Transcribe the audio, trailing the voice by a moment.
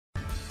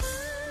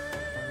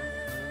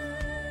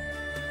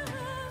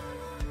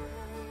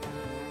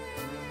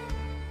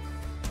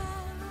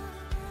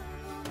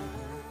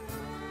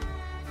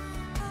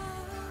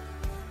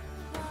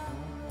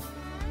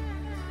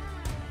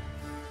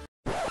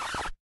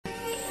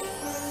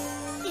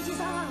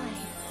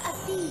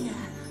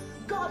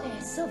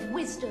goddess of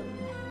wisdom.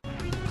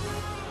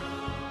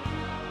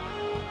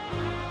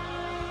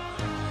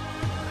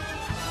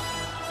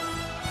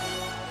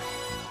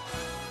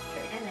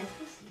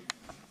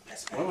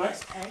 All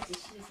right.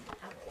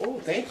 Oh,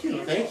 thank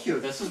you, thank you.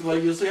 This is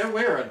what usually I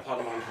wear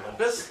upon Mount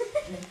Olympus.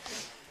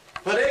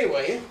 But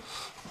anyway,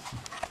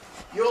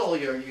 you all are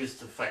used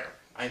to fire.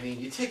 I mean,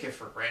 you take it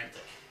for granted.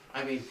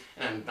 I mean,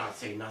 and I'm not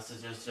saying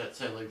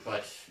necessarily,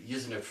 but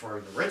using it for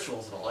the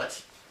rituals and all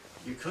that.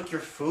 You cook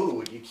your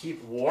food, you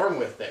keep warm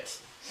with it,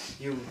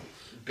 you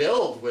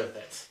build with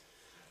it.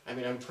 I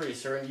mean, I'm pretty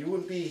certain you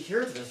wouldn't be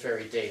here to this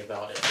very day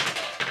about it.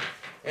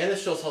 And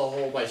this shows how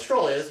old my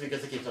scroll is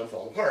because it keeps on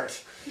falling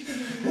apart.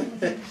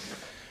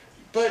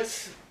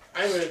 But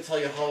I'm going to tell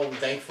you how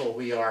thankful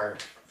we are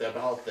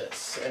about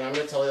this. And I'm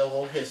going to tell you the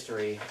whole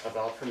history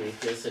about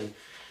Prometheus. And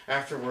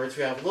afterwards,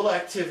 we have a little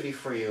activity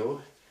for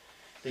you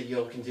that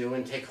you can do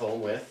and take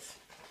home with.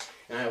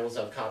 And I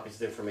also have copies of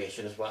the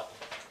information as well.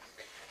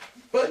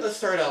 But let's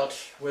start out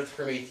with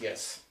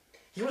Prometheus.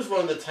 He was one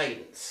of the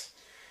Titans.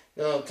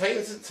 Now, the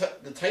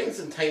Titans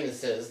and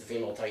Titanesses, the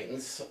female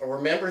Titans,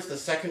 were members of the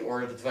second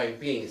order of the divine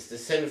beings,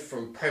 descended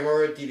from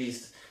primordial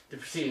deities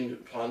proceeding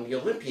upon the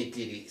Olympian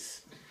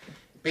deities.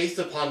 Based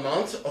upon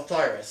Mount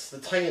Osiris, the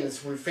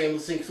Titans were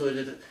famously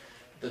included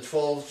the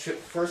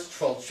first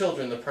 12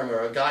 children of the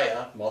primordial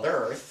Gaia, Mother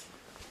Earth,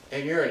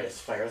 and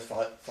Uranus, Fire's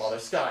father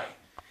Sky.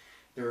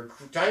 They were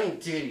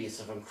giant deities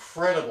of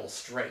incredible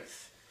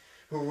strength,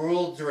 who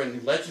ruled during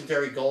the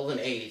legendary Golden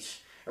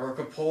Age, and were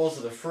composed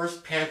of the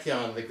first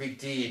pantheon of the Greek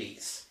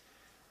deities.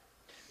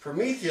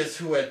 Prometheus,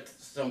 who at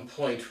some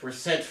point were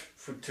sent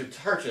to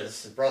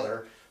Tartarus, his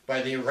brother,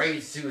 by the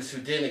enraged Zeus,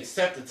 who didn't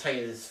accept the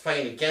Titans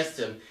fighting against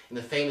him in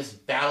the famous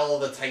Battle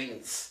of the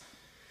Titans.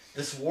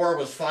 This war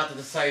was fought to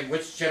decide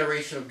which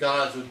generation of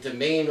gods would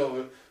domain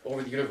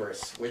over the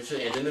universe, which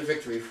ended in the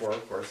victory for,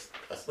 of course,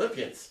 us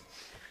Olympians.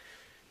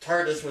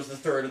 Tartarus was the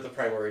third of the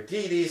primordial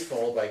deities,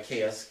 followed by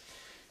Chaos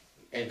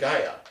and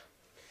Gaia.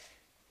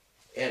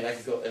 And I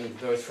could go, and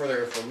there was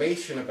further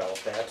information about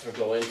that to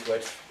go into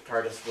it.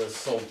 Tartarus was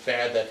so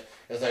bad that,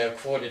 as I have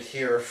quoted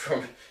here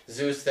from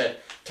Zeus,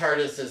 that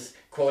Tartarus is,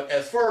 quote,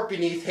 as far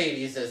beneath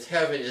Hades as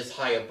heaven is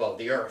high above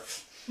the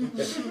earth.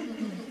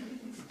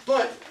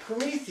 But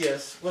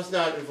Prometheus was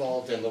not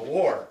involved in the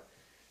war.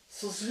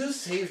 So Zeus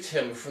saved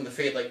him from the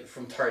fate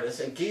from Tartarus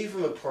and gave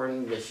him a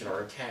important mission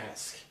or a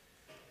task.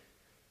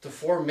 To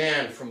form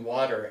man from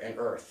water and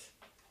earth.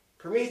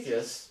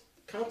 Prometheus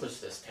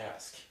accomplished this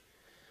task.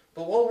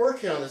 But while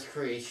working on this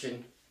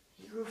creation,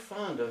 he grew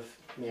fond of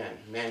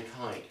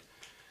mankind.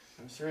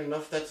 I'm certain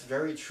enough that's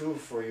very true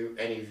for you,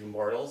 any of you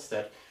mortals,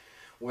 that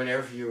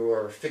whenever you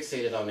are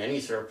fixated on any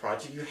sort of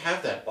project, you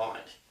have that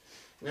bond.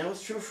 And that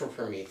was true for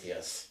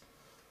Prometheus.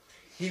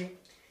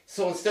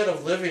 So instead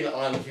of living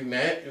on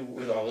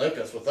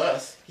Olympus with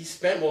us, he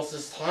spent most of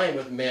his time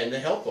with men to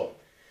help him.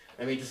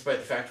 I mean, despite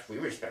the fact we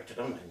respected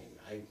him,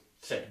 I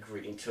said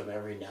greeting to him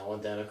every now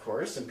and then, of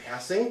course, in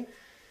passing.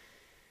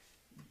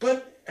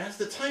 But as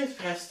the times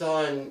passed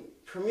on,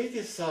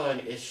 Prometheus saw an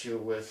issue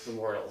with the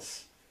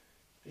mortals.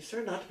 They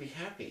started not to be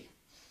happy.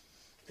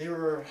 They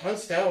were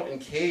hunched out in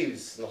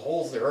caves in the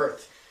holes of the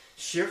earth,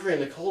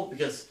 shivering in the cold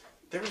because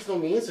there was no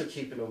means of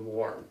keeping them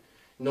warm.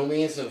 No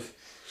means of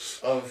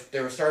they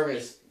were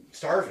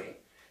starving.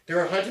 They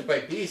were hunted by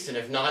beasts, and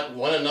if not,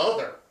 one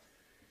another.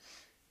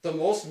 The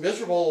most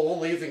miserable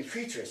of living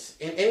creatures.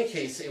 In any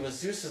case, it was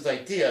Zeus's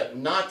idea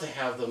not to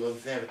have them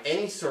have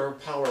any sort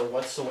of power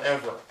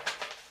whatsoever.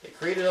 They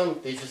created them,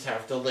 they just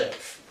have to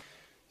live.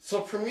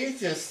 So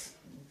Prometheus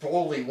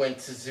boldly went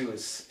to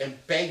Zeus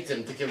and begged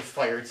him to give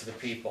fire to the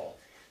people,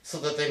 so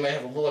that they might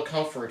have a little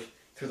comfort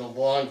through the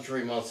long,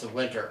 dreary months of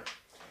winter.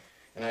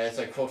 And as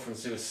I quote from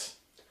Zeus,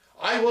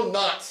 "I will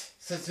not,"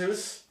 said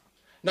Zeus,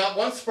 "not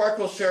one spark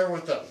will share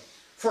with them.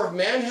 For if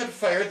man had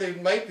fire, they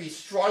might be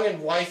strong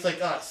and wise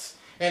like us,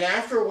 and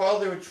after a while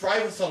they would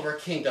drive us out of our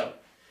kingdom.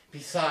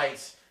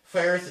 Besides,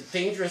 fire is a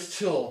dangerous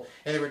tool,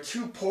 and they were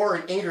too poor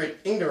and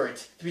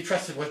ignorant to be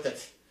trusted with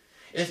it.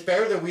 It is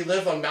better that we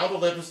live on Mount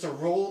Olympus to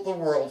rule the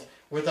world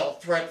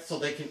without threat so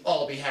they can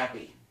all be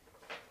happy."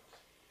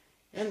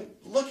 And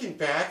looking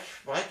back,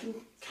 I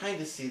can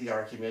kind of see the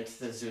argument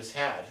that Zeus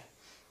had.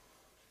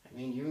 I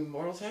mean, you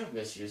mortals have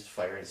misused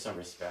fire in some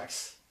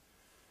respects.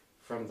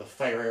 From the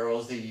fire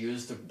arrows they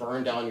used to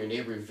burn down your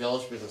neighboring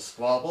village with a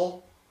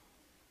squabble,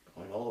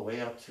 going all the way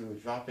up to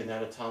dropping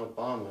that atomic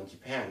bomb on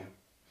Japan.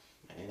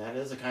 I mean, that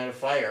is a kind of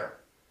fire.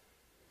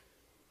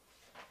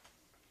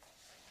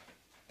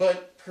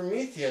 But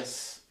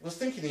Prometheus was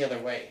thinking the other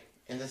way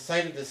and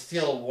decided to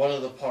steal one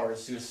of the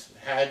powers Zeus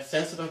had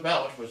sensitive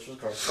about, which was,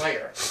 of course,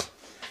 fire.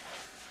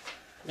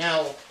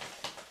 Now,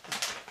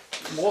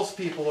 most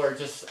people are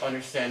just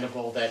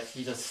understandable that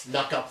he just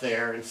snuck up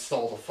there and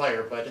stole the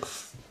fire, but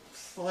it's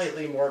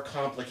slightly more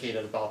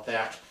complicated about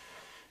that.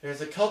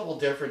 There's a couple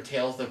different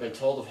tales that have been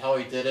told of how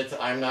he did it.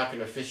 I'm not going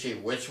to officiate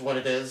which one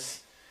it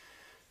is.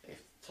 They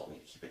told me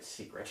to keep it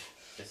secret.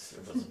 It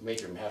was a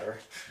major matter.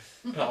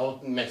 But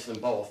I'll mention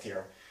them both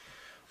here.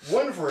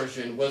 One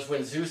version was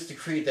when Zeus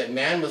decreed that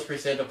man must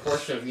present a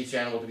portion of each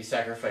animal to be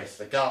sacrificed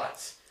to the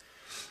gods.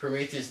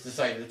 Prometheus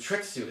decided to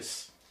trick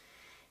Zeus.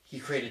 He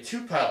created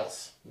two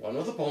piles, one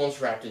with the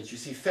bones wrapped in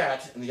juicy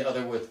fat, and the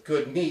other with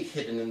good meat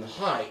hidden in the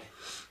hide.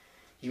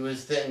 He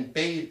was then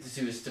bade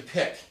Zeus to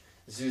pick.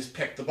 Zeus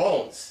picked the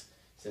bones.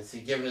 Since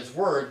he'd given his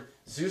word,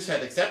 Zeus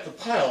had to accept the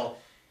pile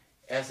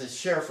as his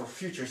share for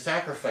future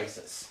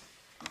sacrifices.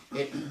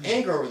 In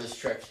anger over this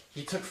trick,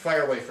 he took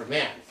fire away from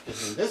man,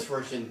 because in this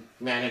version,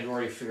 man had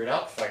already figured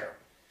out fire.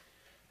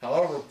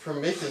 However,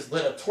 Prometheus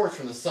lit a torch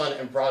from the sun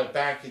and brought it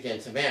back again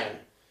to man,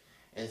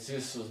 and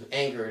Zeus was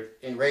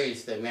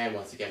enraged that man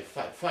once again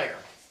fought fire.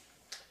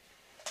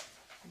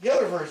 The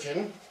other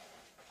version,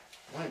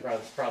 I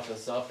brought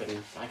this up, and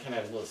I kind of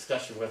had a little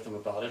discussion with him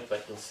about it,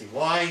 but you'll see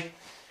why.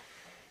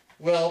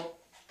 Well,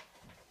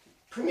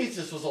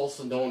 Prometheus was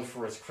also known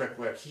for his quick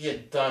wit. He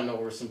had done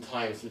over some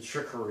time some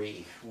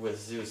trickery with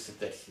Zeus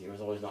that he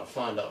was always not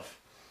fond of.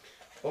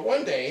 But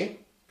one day,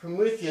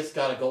 Prometheus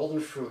got a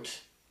golden fruit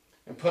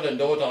and put a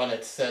note on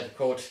it that said,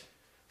 quote,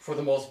 "For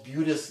the most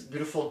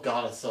beautiful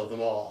goddess of them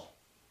all."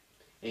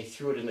 And he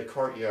threw it in the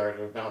courtyard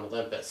of Mount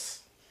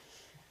Olympus.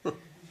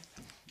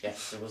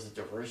 Yes, it was a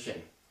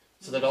diversion.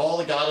 So that all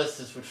the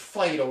goddesses would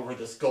fight over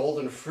this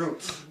golden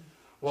fruit,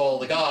 while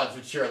the gods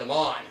would cheer them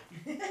on.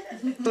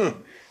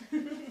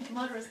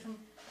 Mud them.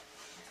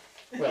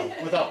 Well,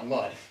 without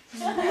mud.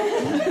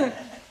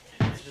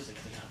 It's just a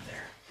clean up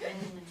there.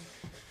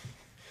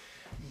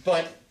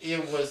 But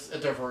it was a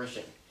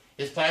diversion.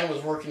 His plan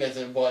was working as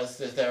it was,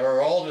 that they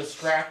were all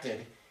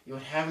distracted. You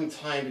would have him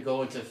time to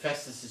go into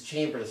Hephaestus'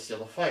 chamber to steal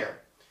the fire.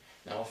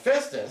 Now,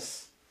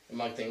 Hephaestus,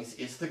 among things,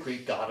 is the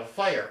Greek god of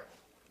fire.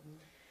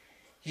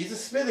 He's a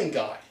smithing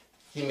god.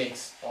 He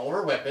makes all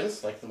our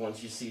weapons, like the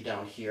ones you see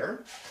down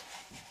here.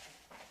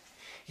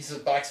 He's the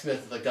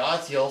blacksmith of the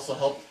gods. He also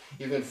helped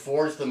even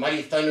forge the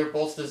mighty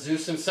thunderbolts that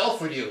Zeus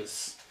himself would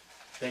use,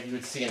 that you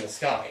would see in the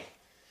sky.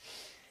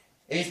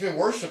 And he's been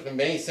worshipped in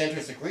many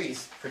centers of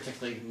Greece,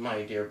 particularly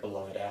my dear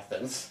beloved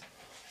Athens.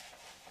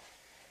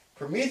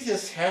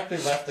 Prometheus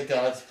happily left the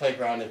gods'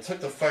 playground and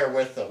took the fire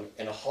with him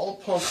in a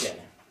hulled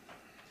pumpkin,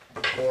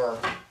 or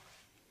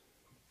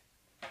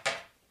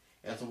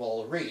as a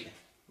wall of reed,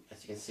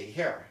 as you can see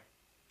here.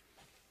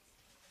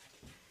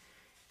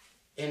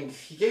 And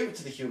he gave it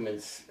to the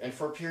humans, and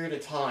for a period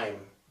of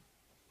time,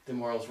 the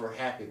mortals were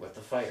happy with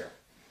the fire.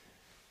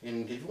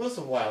 And it was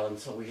a while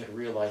until we had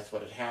realized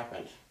what had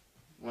happened.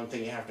 One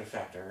thing you have to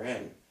factor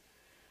in,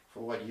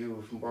 for what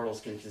you mortals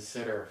can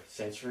consider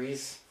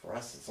centuries, for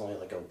us it's only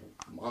like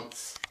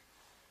months.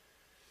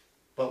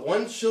 But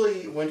one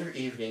chilly winter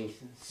evening,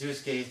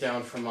 Zeus gazed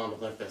down from Mount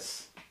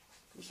Olympus.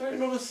 He started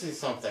noticing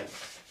something.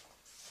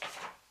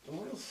 The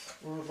mortals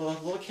were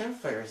little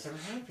campfires. They were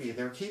happy.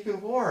 They were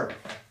keeping warm.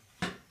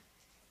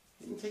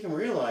 It didn't take him to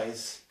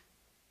realize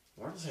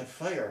mortals had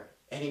fire,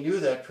 and he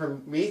knew that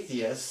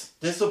Prometheus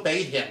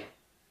disobeyed him.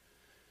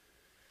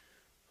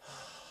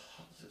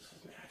 Zeus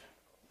was mad.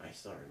 I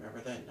still remember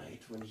that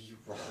night when he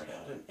roared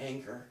out in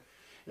anger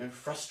and in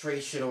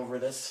frustration over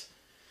this.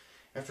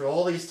 After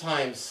all these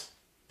times,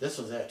 this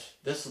was it.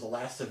 This was the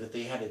last of it.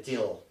 They had to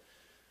deal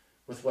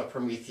with what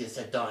Prometheus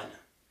had done.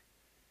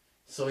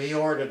 So he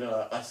ordered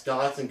us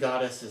gods and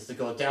goddesses to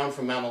go down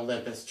from Mount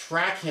Olympus,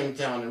 track him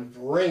down, and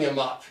bring him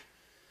up,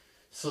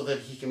 so that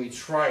he can be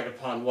tried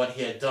upon what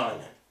he had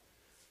done.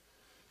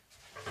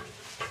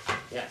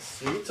 Yes,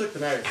 so he took the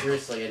matter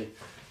seriously, and,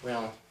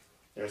 well,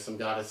 there are some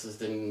goddesses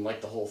that didn't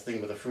like the whole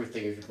thing with the fruit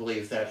thing, if you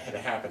believe that had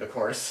happened, of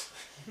course.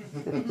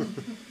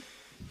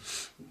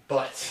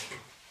 But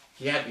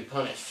he had to be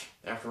punished.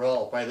 After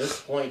all, by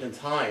this point in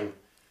time,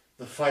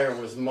 the fire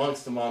was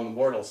amongst among the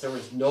mortals. There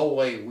was no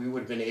way we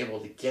would have been able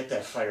to get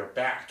that fire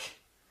back.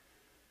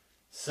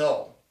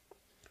 So,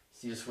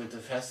 Zeus went to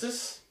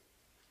Hephaestus,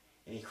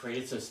 and he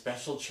created some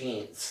special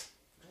chains.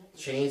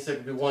 Chains that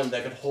would be one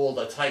that could hold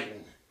a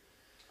titan.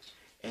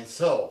 And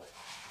so,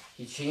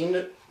 he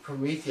chained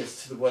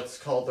Prometheus to what's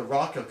called the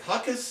rock of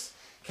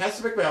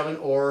Cassibric Mountain,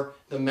 or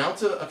the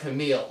Mountain of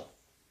Camille,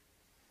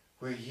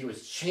 where he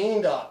was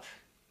chained up,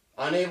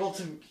 unable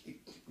to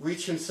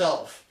reach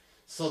himself,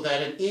 so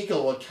that an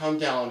eagle would come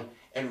down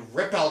and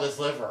rip out his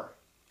liver.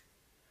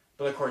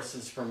 But of course,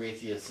 since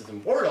Prometheus is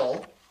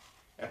immortal,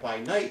 and by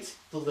night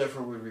the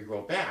liver would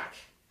regrow back,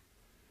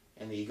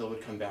 and the eagle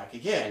would come back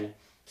again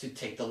to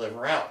take the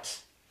liver out.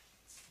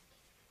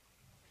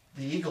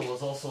 The eagle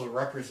was also a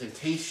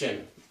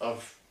representation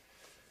of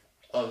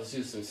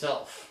Zeus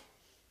himself,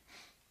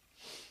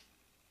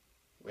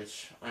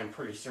 which I'm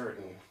pretty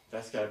certain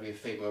that's got to be a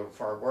fate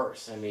far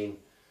worse. I mean,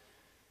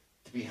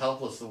 to be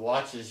helpless to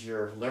watch as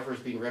your liver's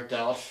being ripped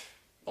out,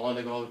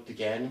 only to go out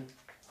again.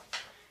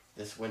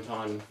 This went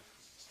on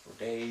for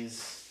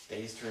days.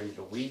 Days turned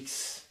into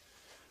weeks.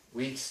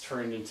 Weeks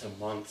turned into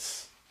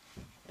months.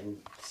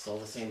 And still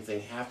the same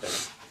thing happened.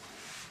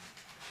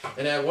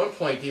 And at one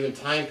point, even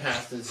time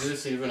passed, and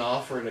Zeus even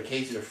offered an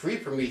occasion to free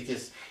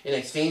Prometheus in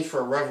exchange for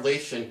a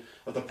revelation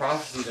of the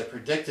prophecy that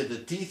predicted the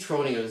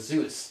dethroning of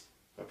Zeus.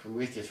 But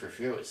Prometheus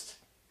refused.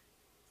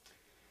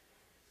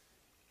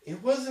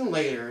 it wasn't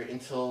later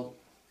until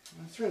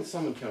a certain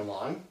someone came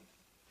along.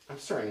 I'm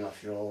certain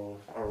enough you all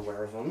are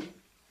aware of him.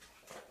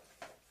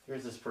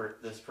 Here's this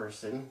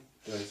person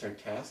doing a certain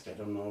task. I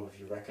don't know if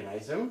you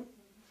recognize him.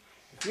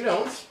 If you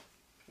don't,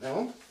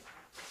 no.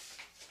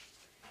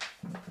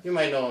 You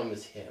might know him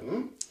as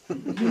him.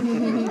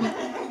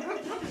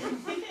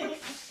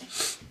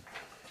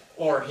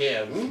 Or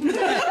him.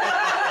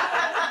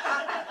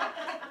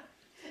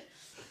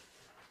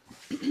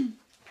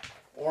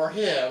 Or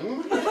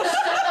him.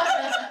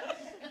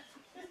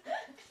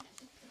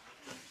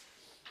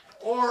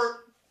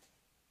 Or,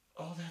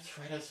 oh, that's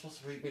right, I was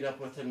supposed to meet up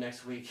with him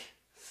next week.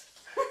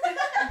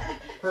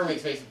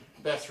 Hermes makes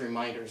best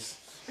reminders.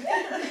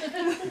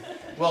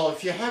 Well,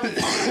 if you haven't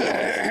seen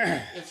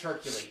it, it's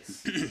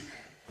Hercules.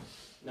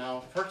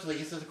 Now,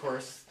 Hercules is, of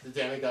course, the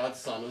demigod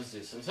son of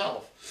Zeus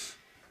himself.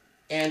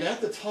 And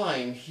at the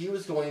time, he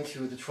was going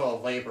through the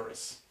 12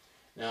 labors.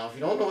 Now, if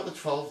you don't know what the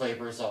 12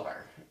 labors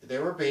are, they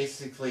were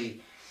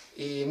basically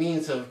a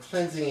means of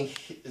cleansing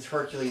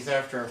Hercules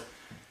after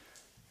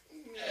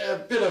a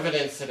bit of an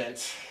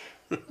incident.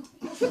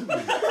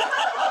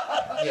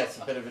 Yes,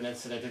 a bit of an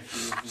incident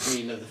if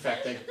you mean the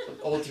fact that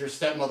old your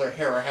stepmother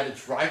Hera had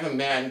to drive a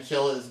man,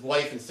 kill his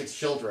wife and 6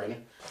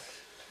 children.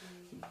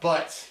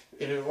 But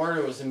in order,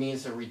 it was a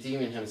means of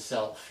redeeming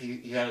himself.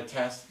 He had a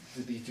task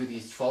to do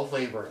these 12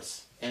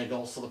 labors, and it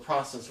also, the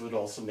process would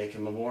also make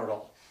him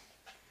immortal.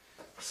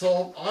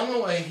 So on the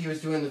way he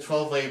was doing the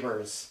 12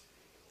 labors,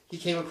 he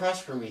came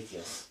across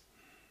Prometheus.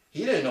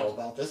 He didn't know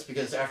about this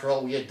because, after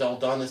all, we had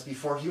done this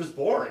before he was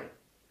born.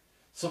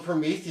 So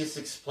Prometheus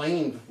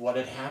explained what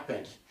had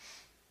happened,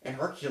 and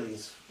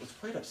Hercules was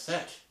quite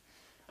upset.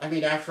 I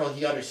mean, after all,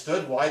 he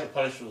understood why the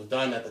punishment was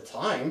done at the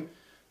time,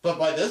 but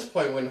by this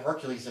point, when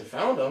Hercules had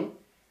found him,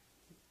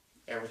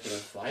 everything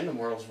was fine. The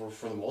mortals were,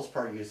 for the most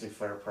part, using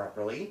fire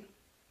properly.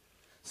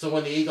 So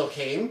when the eagle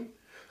came,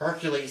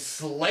 Hercules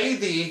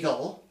slayed the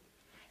eagle,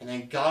 and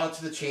then got up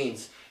to the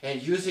chains,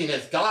 and using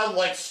his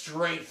godlike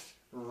strength,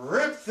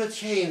 ripped the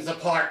chains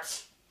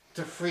apart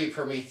to free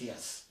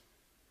Prometheus.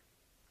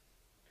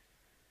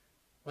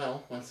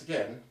 Well, once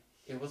again,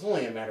 it was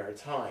only a matter of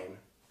time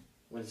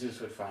when Zeus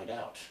would find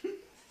out.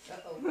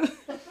 Uh-oh.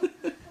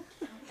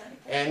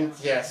 And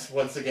yes,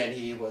 once again,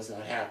 he was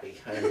not happy.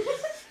 I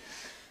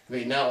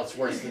mean, now it's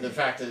worse than the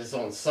fact that his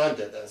own son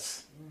did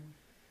this.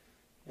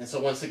 And so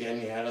once again,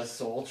 he had a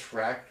soul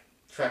track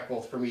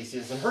both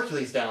Prometheus and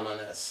Hercules down on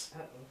this.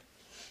 Uh-oh.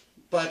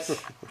 But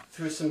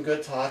through some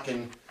good talk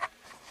and,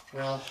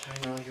 well,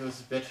 I know he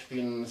was a bit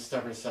being on the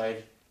stubborn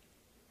side.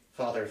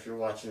 Father, if you're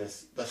watching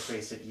this, let's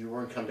face it, you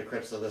weren't come to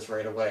grips with this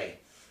right away.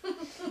 That's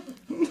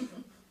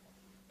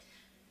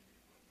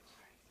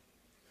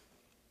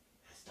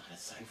not a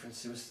sign from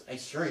Zeus, I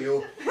assure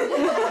you.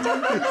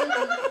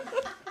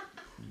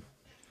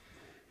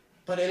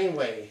 But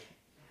anyway,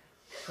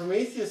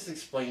 Prometheus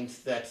explained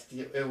that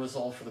it was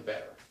all for the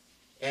better.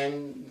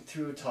 And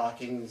through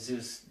talking,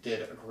 Zeus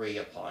did agree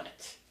upon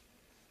it.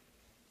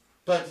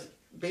 But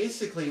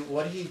basically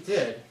what he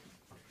did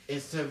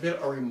is to be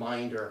a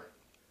reminder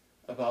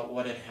about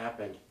what had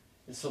happened.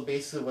 And so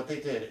basically what they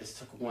did is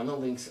took one of the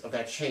links of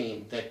that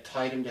chain that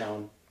tied him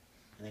down,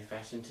 and they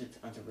fastened it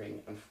onto the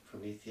ring on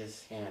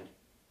Prometheus' hand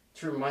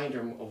to remind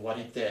him of what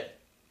he did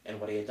and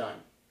what he had done.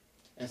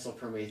 And so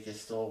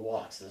Prometheus still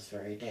walks this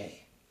very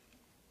day.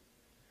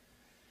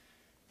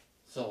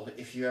 So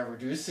if you ever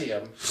do see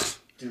him,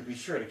 do be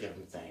sure to give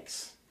him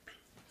thanks.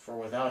 For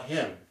without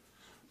him,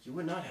 you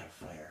would not have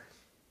fire.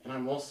 And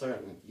I'm most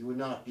certain you would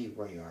not be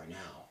where you are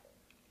now.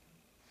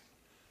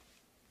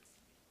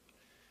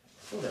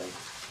 So then,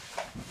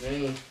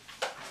 any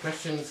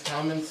questions,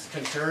 comments,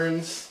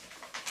 concerns?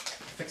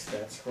 Fix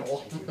that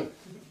scroll.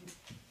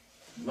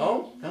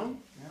 No? No?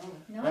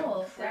 No, that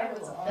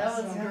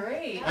was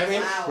great. I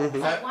mean, Wow.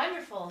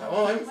 Wonderful.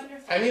 Oh, Wonderful.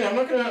 I mean, I'm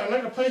not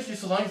gonna punish you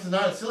so long as it's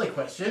not a silly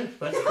question,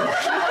 but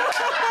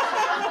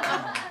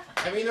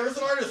I mean, there was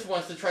an artist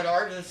once that tried to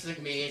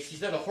artistic me, and she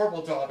did a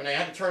horrible job, and I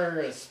had to turn her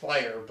into a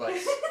spire, but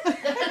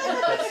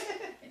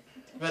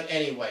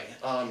anyway,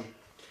 I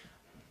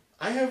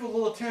have a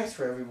little task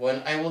for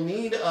everyone. I will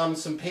need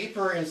some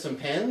paper and some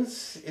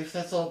pens, if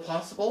that's all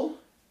possible.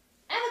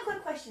 I have a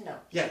quick question though.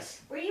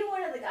 Yes. Were you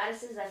one of the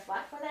goddesses that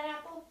fought for that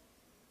apple?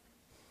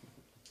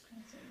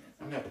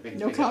 I'm gonna have to be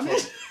No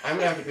comment. I'm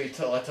gonna have to be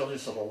I told you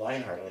so the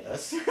LionHeart on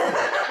this.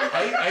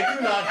 I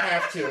do not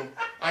have to.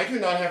 I do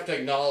not have to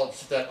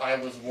acknowledge that I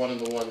was one of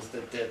the ones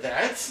that did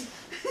that.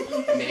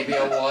 Maybe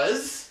I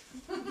was.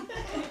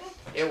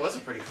 It was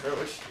a pretty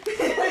fruit.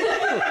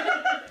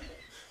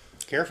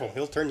 Careful,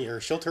 he'll turn you,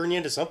 or she'll turn you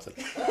into something.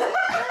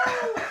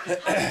 How did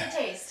it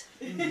taste?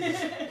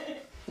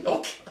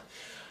 Okay.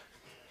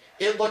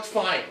 It looked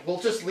fine. We'll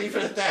just leave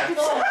it at that.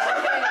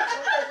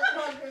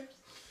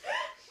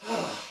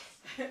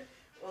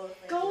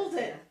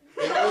 Golden. It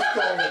was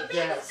golden,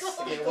 yes.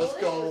 It was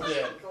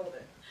golden. Golden. Well,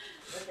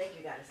 thank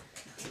you guys.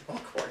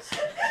 Of course.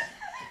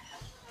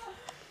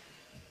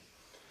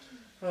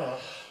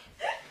 Oh.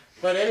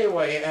 But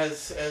anyway,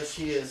 as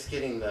she is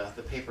getting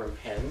the paper and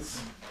pens,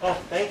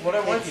 what I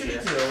want you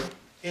to do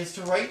is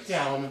to write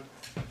down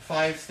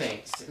 5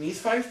 things. And these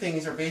 5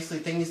 things are basically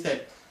things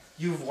that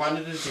you've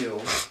wanted to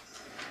do,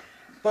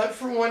 but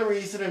for one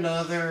reason or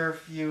another,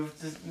 you've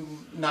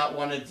not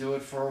want to do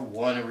it for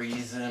one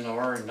reason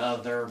or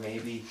another.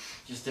 Maybe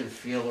just didn't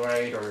feel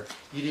right, or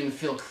you didn't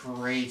feel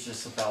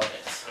courageous about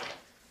it.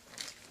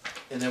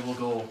 And then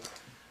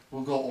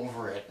we'll go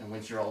over it, and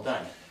once you're all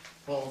done.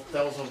 Well,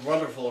 that was a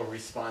wonderful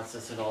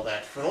responses and all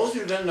that. For those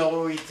who didn't know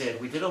what we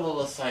did a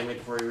little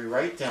assignment where we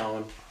write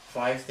down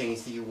 5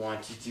 things that you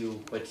want to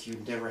do, but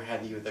you never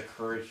had either the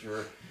courage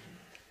or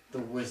the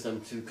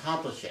wisdom to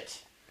accomplish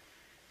it.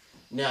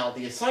 Now,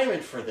 the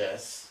assignment for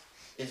this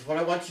is what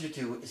I want you to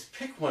do is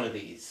pick one of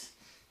these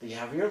that you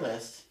have on your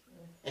list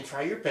and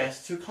try your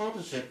best to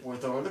accomplish it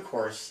over the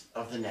course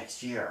of the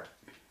next year.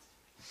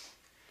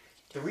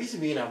 The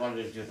reason being I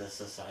wanted to do this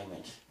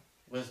assignment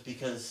was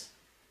because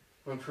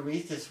when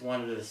Prometheus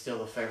wanted to steal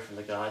the fire from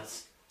the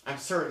gods, I'm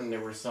certain there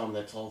were some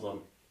that told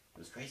him it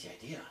was a crazy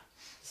idea.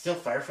 Steal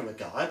fire from the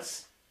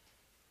gods?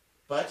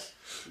 But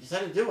he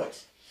decided to do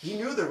it. He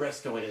knew the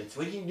risk going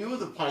into it. He knew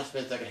the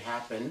punishment that could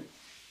happen.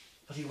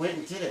 But he went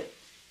and did it.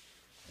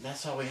 And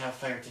that's how we have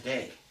fire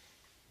today.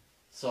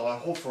 So I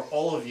hope for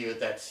all of you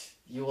that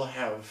you will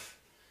have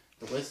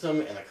the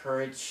wisdom and the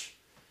courage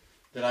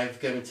that I've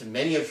given to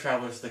many of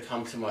travelers that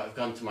come to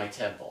my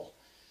temple,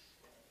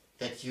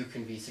 that you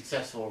can be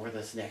successful over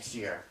this next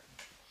year.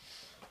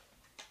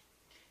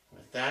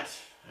 With that,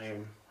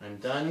 I'm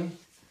done.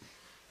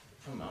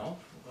 For now,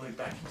 we'll go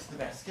back into the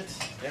basket.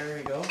 There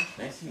we go,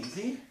 nice and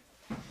easy.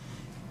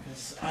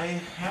 Because I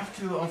have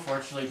to,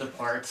 unfortunately,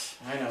 depart.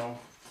 I know,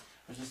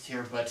 I'm just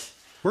here, but...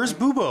 Where's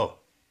Bubo?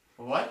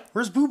 What?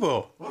 Where's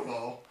Bubo?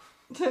 Bubo?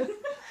 From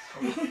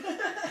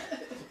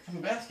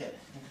the basket.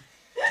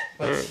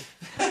 But,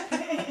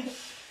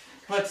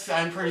 but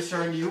I'm pretty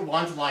sure you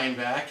want Lion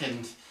back,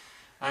 and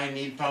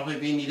I probably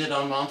be needed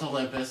on Mount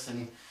Olympus,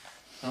 and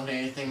don't need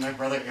anything. My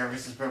brother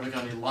Ares is probably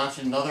going to be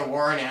launching another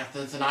war in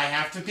Athens, and I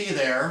have to be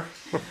there.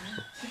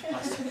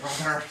 My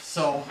brother.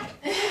 So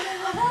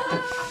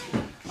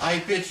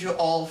I bid you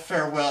all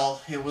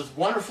farewell. It was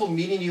wonderful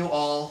meeting you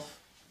all.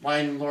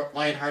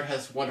 LionHeart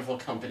has wonderful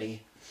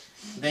company.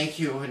 Thank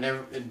you, and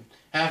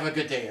have a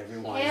good day,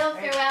 everyone. Hail,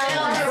 farewell.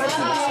 Hail,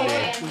 farewell.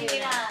 Hail,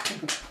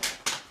 farewell.